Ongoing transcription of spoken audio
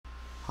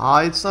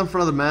Hi, it's time for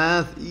another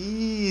math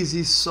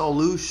easy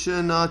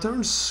solution to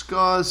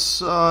discuss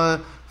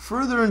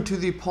further into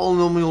the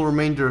polynomial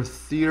remainder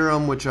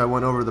theorem, which I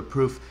went over the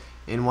proof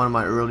in one of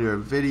my earlier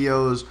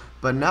videos.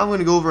 But now I'm going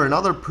to go over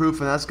another proof,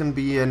 and that's going to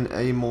be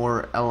a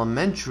more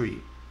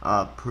elementary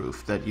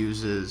proof that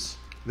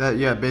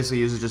basically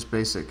uses just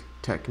basic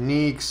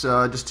techniques.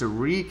 Just to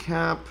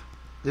recap.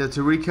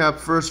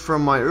 First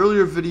from my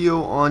earlier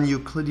video on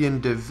Euclidean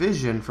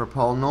division for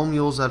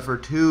polynomials that for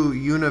two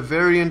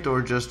univariant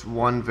or just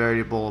one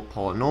variable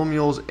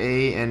polynomials,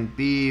 a and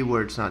b,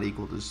 where it's not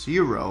equal to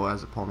 0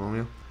 as a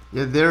polynomial,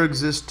 there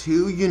exist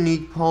two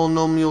unique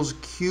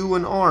polynomials q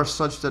and r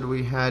such that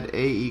we had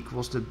a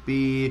equals to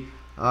b,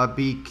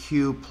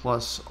 bq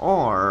plus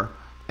r,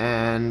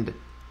 and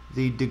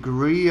the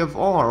degree of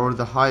r, or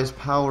the highest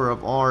power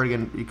of r,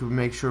 again, you can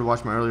make sure to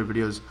watch my earlier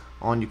videos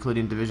on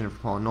Euclidean division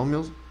for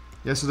polynomials.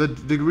 So the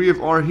degree of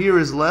r here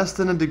is less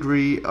than a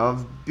degree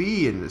of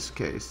b in this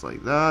case,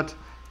 like that.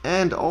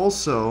 And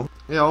also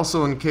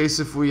in case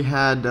if we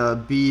had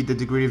b, the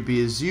degree of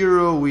b is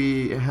 0,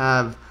 we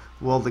have,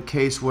 well, the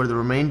case where the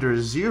remainder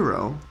is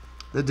 0.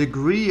 The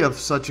degree of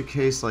such a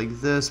case like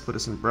this, put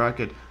this in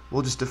bracket,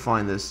 we'll just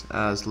define this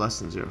as less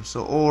than 0.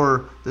 So,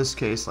 or this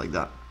case like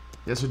that.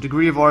 So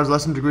degree of r is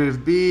less than degree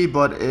of b,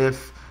 but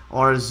if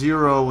r is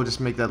 0, we'll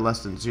just make that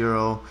less than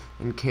 0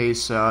 in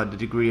case the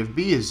degree of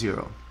b is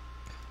 0.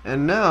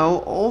 And now,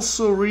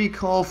 also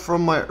recall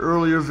from my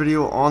earlier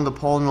video on the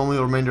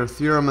polynomial remainder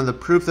theorem and the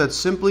proof that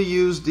simply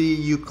used the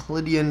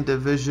Euclidean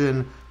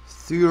division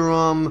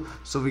theorem.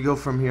 So we go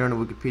from here in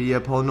Wikipedia,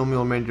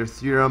 polynomial remainder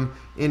theorem.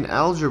 In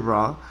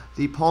algebra,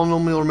 the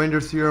polynomial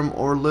remainder theorem,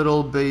 or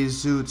Little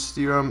Bezout's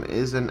theorem,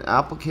 is an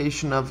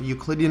application of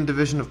Euclidean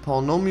division of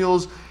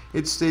polynomials.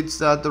 It states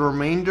that the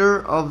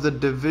remainder of the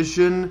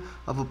division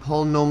of a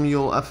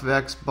polynomial f of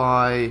x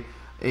by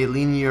a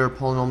linear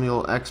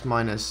polynomial x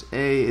minus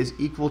a is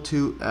equal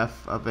to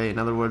f of a. In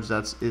other words,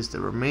 that is the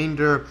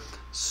remainder.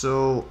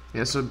 So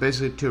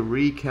basically, to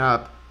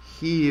recap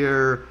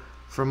here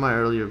from my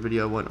earlier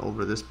video, I went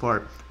over this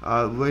part.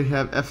 We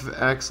have f of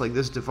x like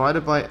this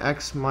divided by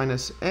x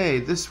minus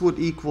a. This would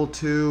equal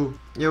to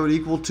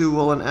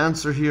well, an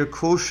answer here,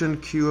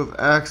 quotient q of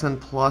x and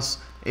plus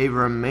a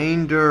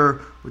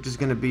remainder, which is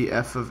going to be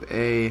f of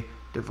a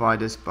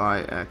divided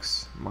by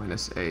x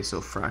minus a, so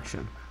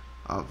fraction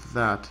of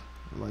that,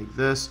 like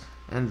this,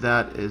 and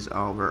that is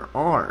our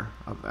r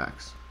of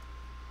x.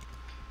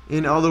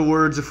 In other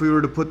words, if we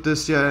were to put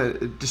this,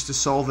 just to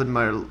solve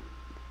in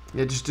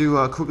just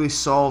to quickly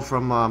solve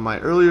from my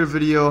earlier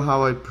video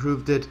how I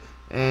proved it,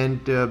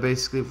 and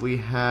basically if we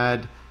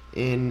had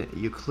in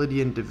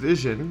Euclidean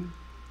division,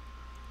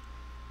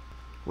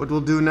 what we'll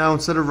do now,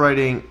 instead of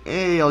writing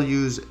a, I'll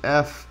use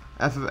f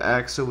of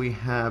x, so we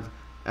have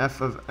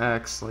f of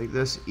x like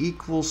this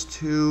equals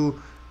to,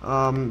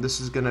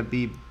 this is going to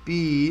be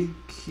b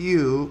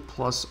q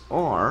plus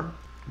r,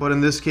 but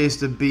in this case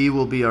the b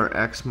will be our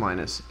x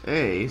minus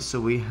a, so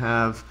we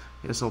have,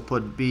 I'll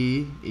put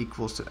b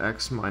equals to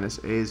x minus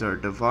a as our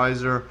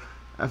divisor,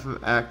 f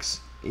of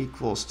x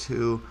equals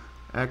to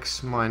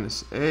x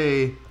minus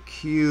a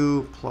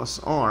q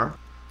plus r,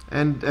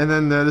 and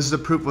then this is the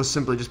proof was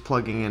simply just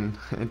plugging in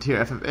into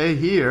here. F of a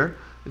here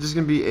is just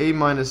going to be a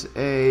minus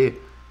a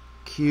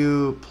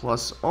q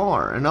plus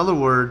r. In other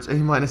words, a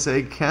minus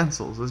a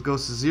cancels. This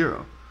goes to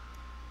 0,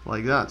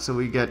 like that. So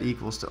we get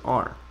equals to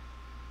r.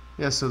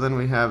 So then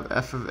we have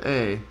f of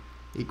a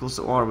equals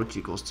to r, which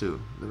equals to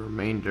the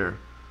remainder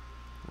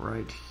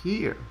right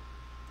here.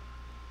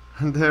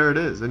 And there it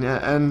is.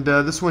 And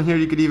this one here,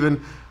 you could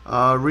even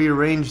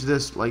rearrange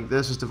this like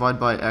this, is divide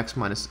by x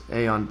minus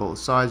a on both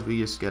sides. We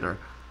just get our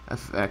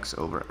f of x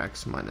over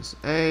x minus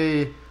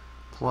a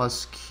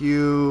plus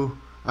q,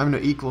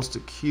 equals to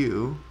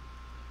q,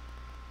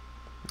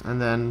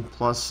 and then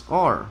plus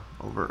r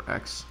over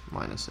x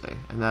minus a,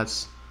 and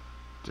that's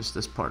just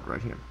this part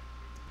right here.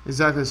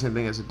 Exactly the same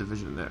thing as a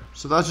division there.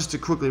 So that's just to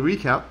quickly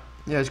recap.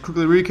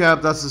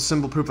 That's the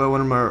simple proof I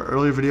went in my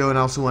earlier video, and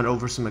I also went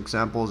over some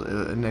examples,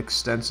 an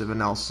extensive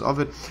analysis of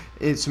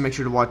it. So make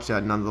sure to watch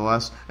that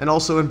nonetheless. And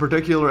also in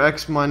particular,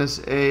 x minus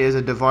a is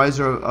a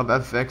divisor of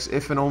f of x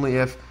if and only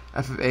if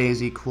f of a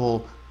is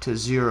equal to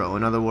 0.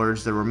 In other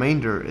words, the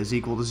remainder is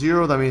equal to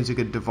 0. That means you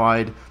could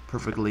divide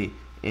perfectly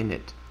in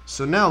it.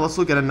 So now let's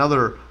look at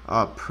another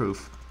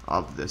proof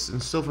of this,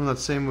 and still from that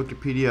same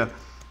Wikipedia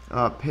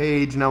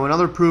page. Now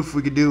another proof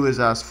we could do is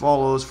as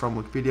follows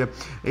from Wikipedia: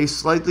 a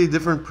slightly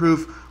different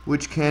proof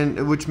which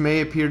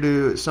may appear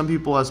to some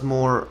people as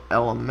more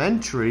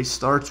elementary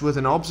starts with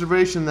an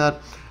observation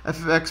that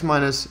f of x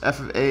minus f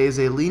of a is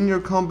a linear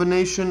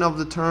combination of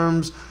the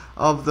terms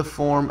of the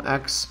form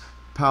x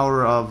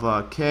power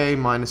of k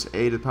minus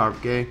a to the power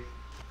of k,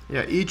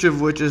 each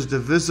of which is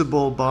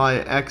divisible by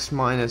x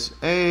minus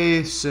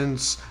a,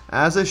 since,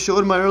 as I showed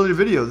in my earlier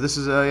video, this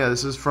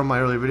is from my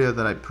earlier video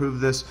that I proved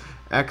this,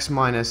 x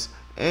minus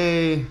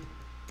a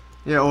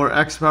Yeah, or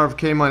x to the power of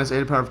k minus a to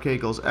the power of k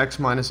equals x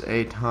minus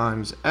a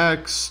times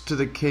x to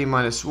the k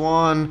minus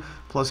 1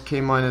 plus k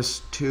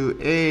minus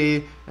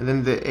 2a, and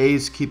then the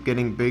a's keep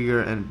getting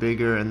bigger and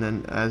bigger, and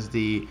then as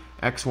the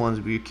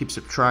x1s we keep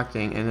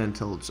subtracting, and then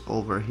until it's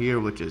over here,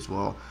 which is,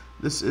 well,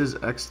 this is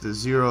x to the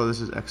 0,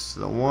 this is x to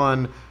the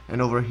 1,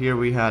 and over here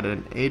we had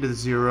an a to the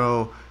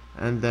 0,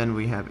 and then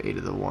we have a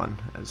to the 1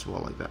 as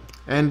well, like that.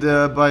 And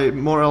by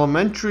more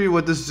elementary,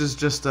 what this is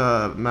just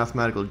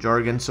mathematical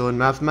jargon. So in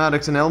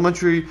mathematics, an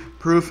elementary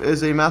proof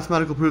is a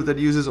mathematical proof that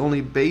uses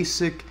only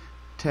basic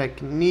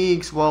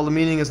techniques, while the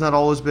meaning has not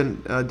always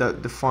been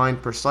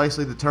defined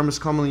precisely. The term is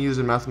commonly used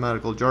in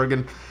mathematical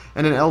jargon,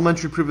 and an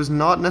elementary proof is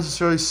not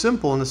necessarily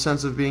simple in the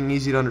sense of being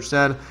easy to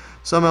understand.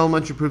 Some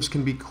elementary proofs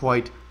can be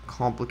quite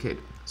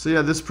complicated. So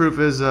yeah, this proof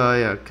is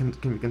can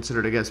be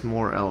considered, I guess,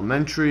 more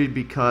elementary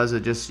because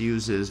it just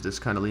uses this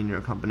kind of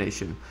linear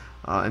combination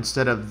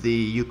instead of the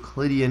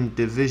Euclidean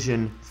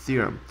Division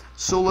theorem.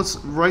 So let's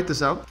write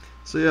this out.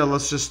 So yeah,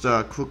 let's just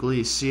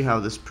quickly see how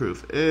this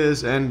proof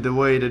is, and the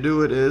way to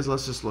do it is,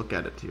 let's just look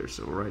at it here.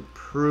 So we'll write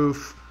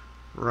proof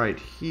right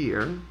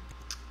here.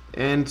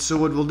 And so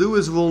what we'll do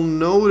is we'll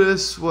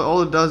notice, what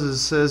all it does is it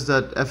says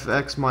that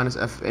fx minus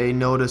fa,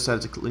 notice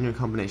that it's a linear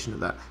combination of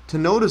that. To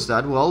notice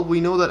that, well, we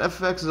know that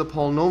fx is a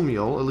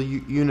polynomial, a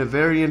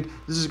univariate.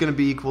 This is going to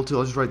be equal to,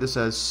 I'll just write this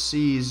as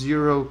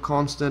c0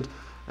 constant,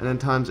 and then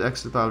times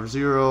x to the power of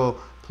 0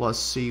 plus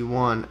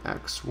c1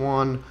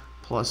 x1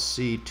 plus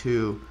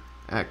c2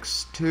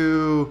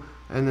 x2,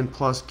 and then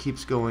plus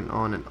keeps going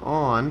on and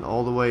on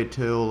all the way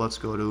till, let's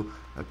go to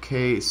a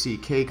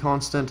ck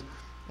constant,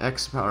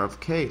 x to the power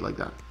of k, like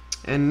that.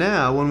 And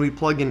now when we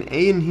plug in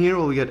a in here,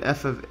 well, we get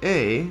f of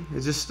a.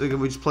 It's just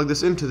we just plug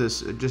this into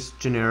this just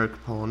generic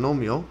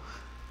polynomial.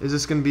 Is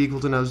this going to be equal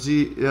to now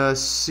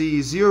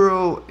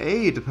c0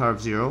 a to the power of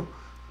 0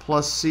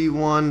 plus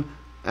c1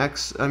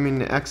 x,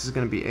 x is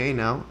going to be a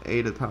now,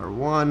 a to the power of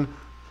 1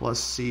 plus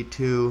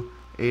c2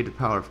 a to the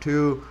power of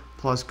 2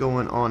 plus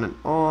going on and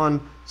on,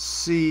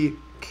 ck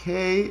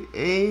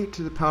a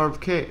to the power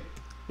of k.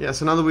 Yeah,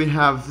 so now that we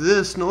have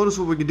this, notice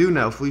what we can do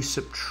now. If we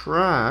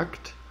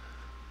subtract,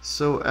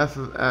 so f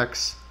of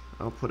x,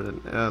 I'll put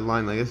a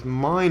line like this,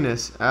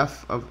 minus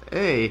f of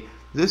a,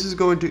 this is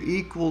going to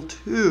equal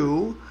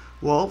to,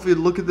 well, if we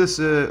look at this,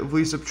 if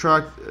we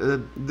subtract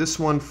this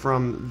one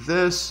from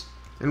this,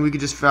 and we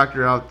could just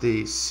factor out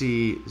the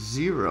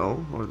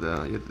c0, or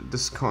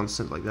this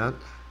constant like that,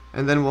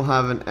 and then we'll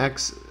have an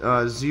x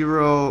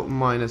 0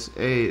 minus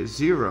a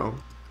 0.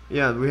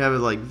 Yeah, we have it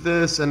like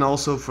this, and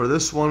also for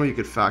this one we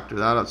could factor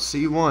that out,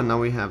 c1. Now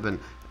we have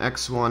an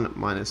x1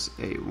 minus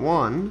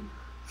a1.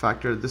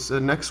 Factor this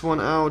next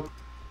one out.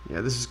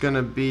 Yeah, this is going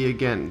to be,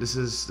 again, this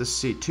is the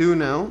c2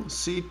 now,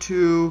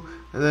 c2,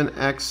 and then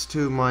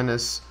x2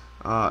 minus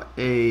a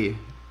to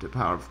the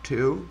power of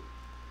 2.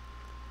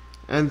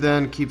 And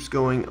then keeps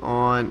going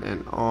on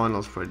and on.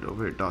 Let's write it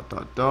over here, dot,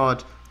 dot,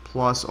 dot,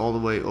 plus all the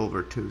way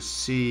over to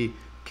c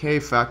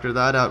k. Factor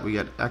that out, we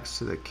get x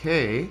to the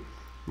k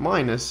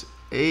minus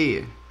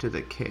a to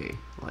the k,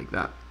 like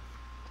that.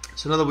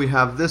 So now that we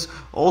have this,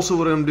 also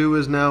what I'm going to do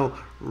is now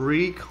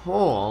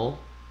recall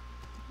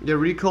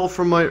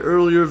from my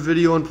earlier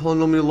video on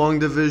polynomial long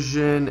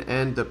division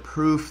and the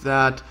proof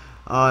that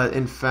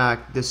in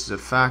fact this is a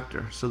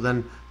factor. So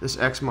then this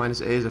x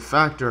minus a is a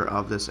factor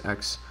of this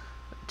x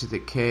to the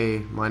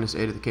k minus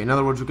a to the k. In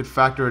other words, we could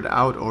factor it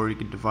out, or you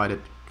could divide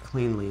it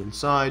cleanly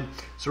inside.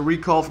 So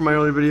recall from my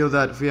earlier video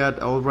that if we had,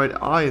 I'll write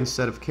I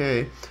instead of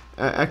k,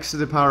 x to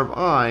the power of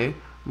I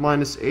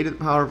minus a to the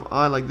power of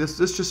I, like this.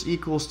 This just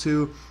equals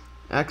to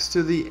x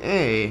to the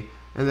a,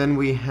 and then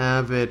we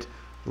have it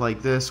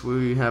like this.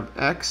 We have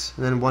x,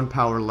 and then 1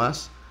 power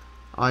less,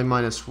 I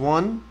minus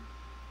 1,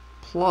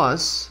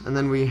 plus, and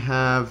then we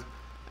have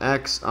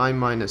x I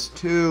minus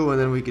 2, and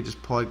then we could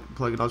just plug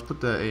it. I'll just put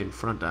the a in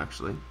front,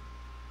 actually.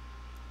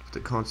 Put the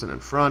constant in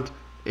front,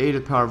 a to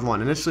the power of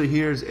 1. Initially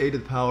here is a to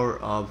the power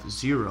of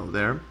 0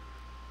 there,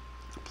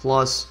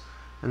 plus,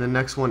 and the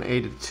next one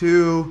a to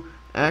 2,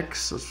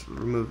 x, let's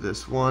remove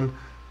this one,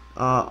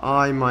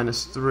 I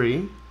minus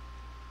 3.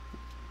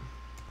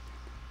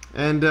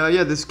 And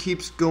yeah, this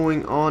keeps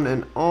going on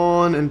and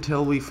on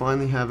until we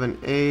finally have an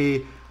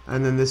a,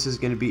 and then this is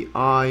going to be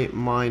I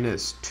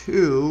minus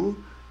 2,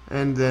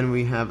 and then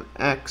we have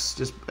x,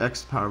 just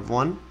x to the power of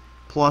 1,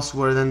 plus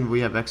where then we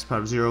have x to the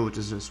power of 0, which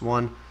is just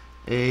 1,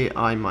 a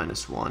I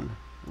minus 1,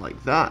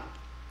 like that.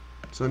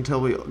 So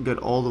until we get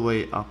all the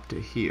way up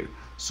to here.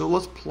 So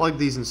let's plug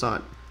these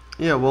inside.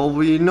 Yeah, well,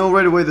 we know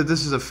right away that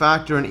this is a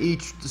factor, and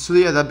each, so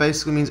yeah, that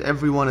basically means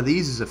every one of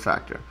these is a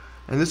factor.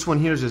 And this one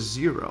here is just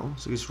 0,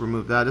 so just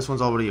remove that. This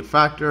one's already a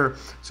factor,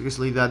 so just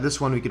leave that.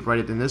 This one, we could write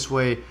it in this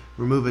way,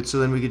 remove it, so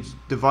then we could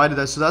divide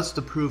that. So that's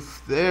the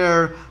proof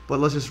there, but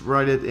let's just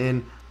write it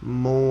in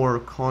more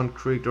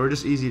concrete, or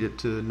just easy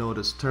to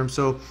notice terms.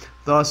 So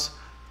thus,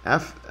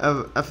 f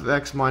of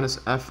x minus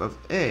f of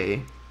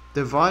a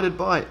divided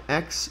by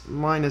x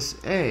minus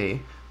a,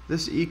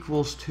 this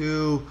equals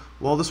to,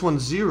 well, this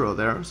one's 0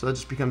 there, so that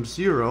just becomes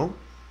 0,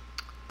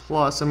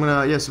 plus, so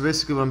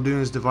basically what I'm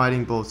doing is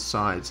dividing both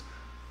sides.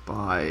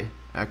 by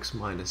x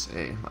minus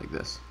a, like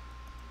this.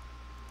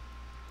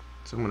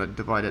 So I'm going to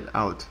divide it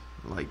out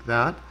like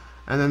that.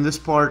 And then this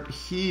part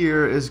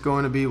here is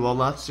going to be, well,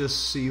 that's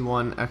just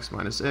c1 x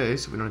minus a,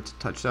 so we don't need to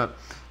touch that.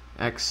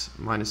 X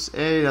minus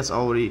a, that's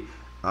already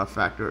a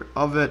factor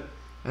of it.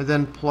 And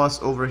then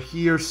plus over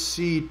here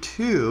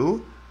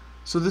c2.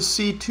 So this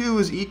c2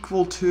 is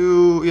equal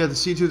to, the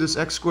c2, this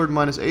x squared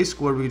minus a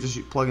squared, we can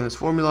just plug in this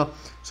formula.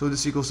 So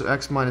this equals to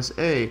x minus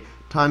a,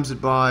 times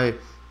it by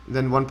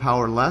then 1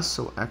 power less,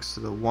 so x to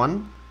the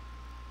 1.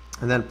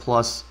 And then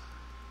plus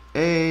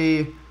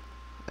a,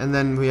 and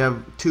then we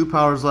have 2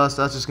 powers less,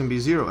 that's just going to be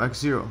 0,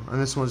 x0.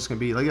 And this one's just going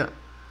to be like that.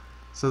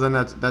 So then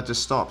that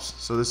just stops.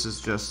 So this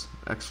is just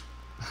x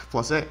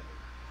plus a.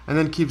 And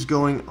then keeps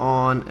going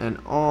on, and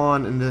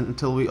then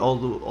until we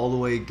all the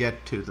way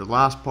get to the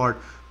last part,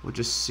 which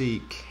is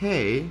ck.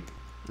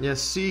 Yeah,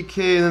 ck,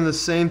 and then the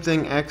same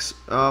thing, x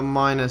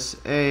minus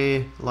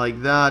a,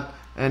 like that.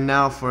 And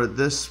now for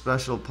this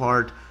special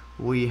part,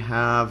 we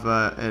have,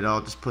 and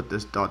I'll just put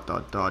this dot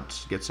dot dot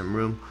just to get some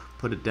room,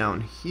 put it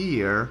down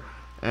here.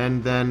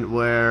 And then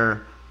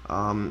where,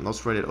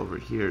 let's write it over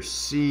here,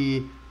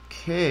 ck,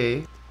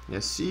 ck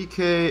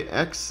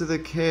x to the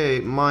k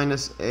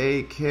minus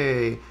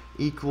ak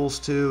equals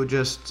to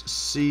just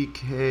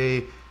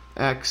ck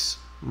x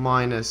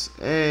minus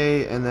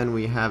a, and then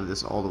we have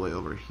this all the way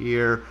over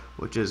here,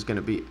 which is going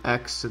to be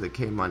x to the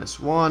k minus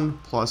 1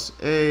 plus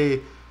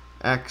a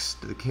x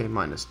to the k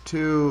minus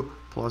 2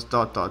 plus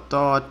dot dot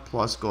dot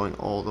plus going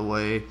all the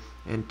way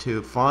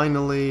into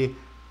finally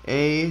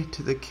a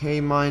to the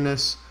k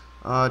minus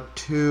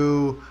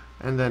 2,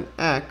 and then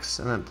x,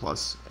 and then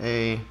plus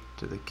a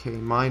to the k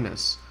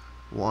minus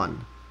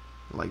 1,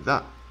 like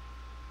that.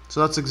 So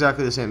that's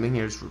exactly the same thing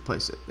here, just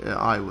replace it,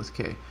 I with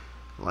k,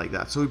 like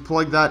that. So we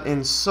plug that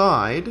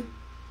inside,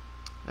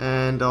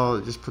 and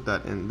I'll just put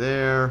that in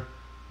there,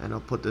 and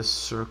I'll put this,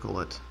 circle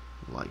it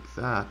like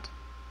that.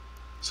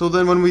 So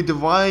then when we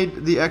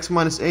divide the x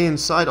minus a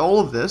inside all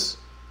of this,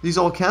 these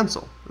all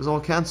cancel. These all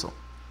cancel.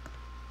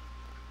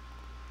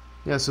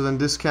 Yeah, so then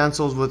this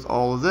cancels with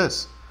all of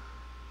this.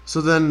 So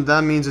then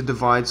that means it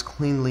divides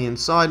cleanly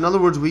inside. In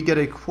other words, we get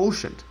a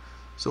quotient.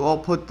 So I'll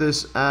put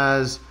this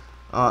as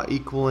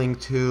equaling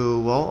to,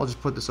 well, I'll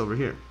just put this over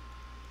here.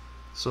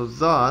 So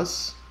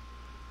thus,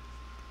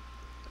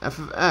 f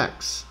of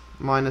x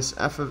minus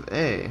f of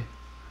a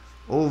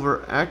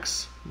over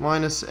x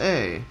minus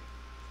a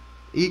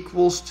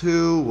equals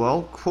to,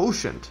 well,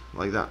 quotient,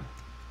 like that.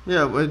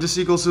 Yeah, it just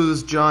equals to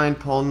this giant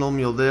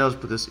polynomial there. Let's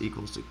put this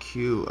equals to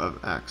q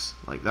of x,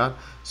 like that.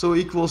 So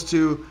equals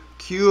to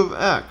q of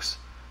x.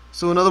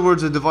 So in other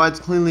words, it divides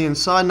cleanly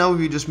inside. Now if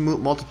you just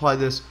multiply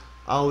this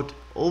out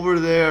over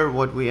there,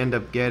 what we end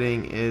up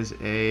getting is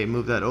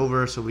move that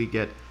over, so we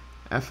get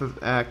f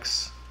of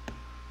x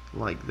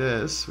like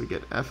this. We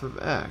get f of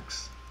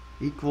x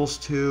equals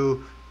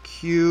to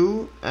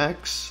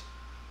qx,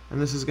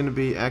 and this is going to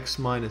be x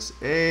minus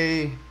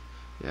a,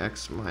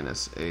 x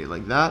minus a,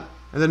 like that.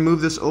 And then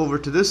move this over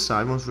to this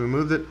side. Once we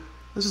moved it,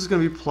 this is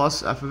going to be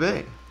plus f of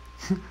a.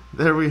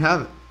 There we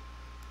have it.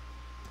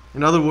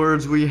 In other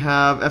words, we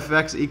have f of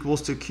x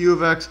equals to q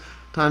of x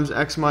times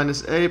x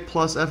minus a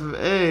plus f of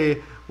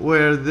a,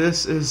 where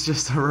this is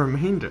just a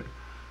remainder.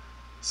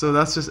 So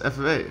that's just f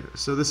of a.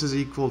 So this is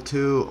equal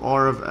to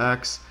r of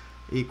x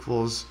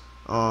equals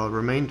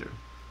remainder.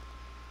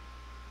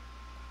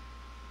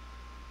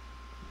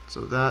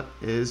 So that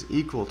is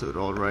equal to it,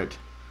 all right.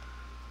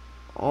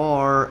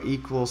 R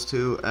equals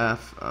to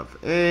f of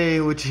a,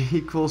 which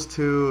equals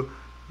to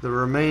the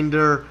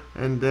remainder,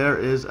 and there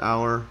is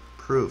our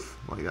proof,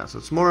 like that. So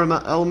it's more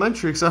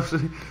elementary, except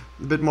a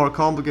bit more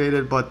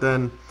complicated, but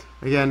then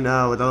again,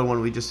 with the other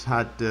one, we just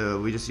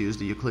used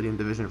the Euclidean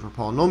Division for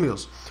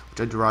polynomials, which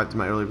I derived in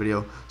my earlier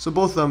video. So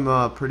both of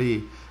them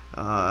pretty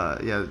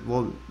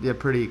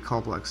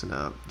complex,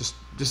 and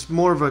just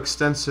more of an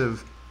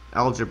extensive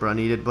algebra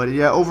needed. But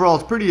yeah, overall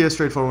it's pretty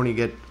straightforward when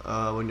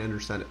you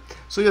understand it.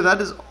 So yeah, that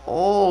is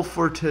all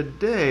for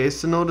today.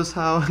 So notice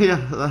how,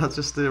 that's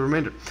just the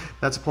remainder.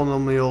 That's a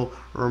polynomial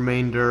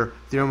remainder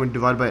theorem. When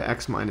divided by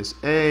x minus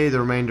a,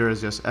 the remainder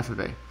is just f of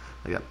a,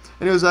 like that.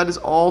 Anyways, that is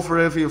all for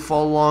it. If you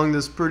follow along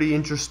this pretty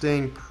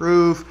interesting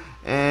proof,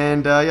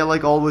 and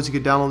like always, you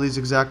can download these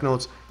exact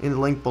notes in the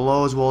link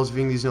below, as well as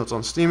viewing these notes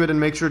on Steemit. And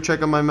make sure to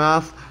check out my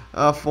math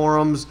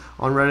forums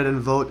on Reddit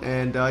and vote,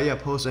 and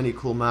post any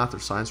cool math or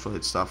science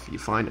related stuff you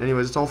find.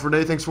 Anyways, that's all for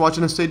today. Thanks for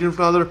watching, and stay tuned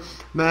for another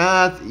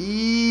math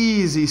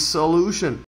easy solution.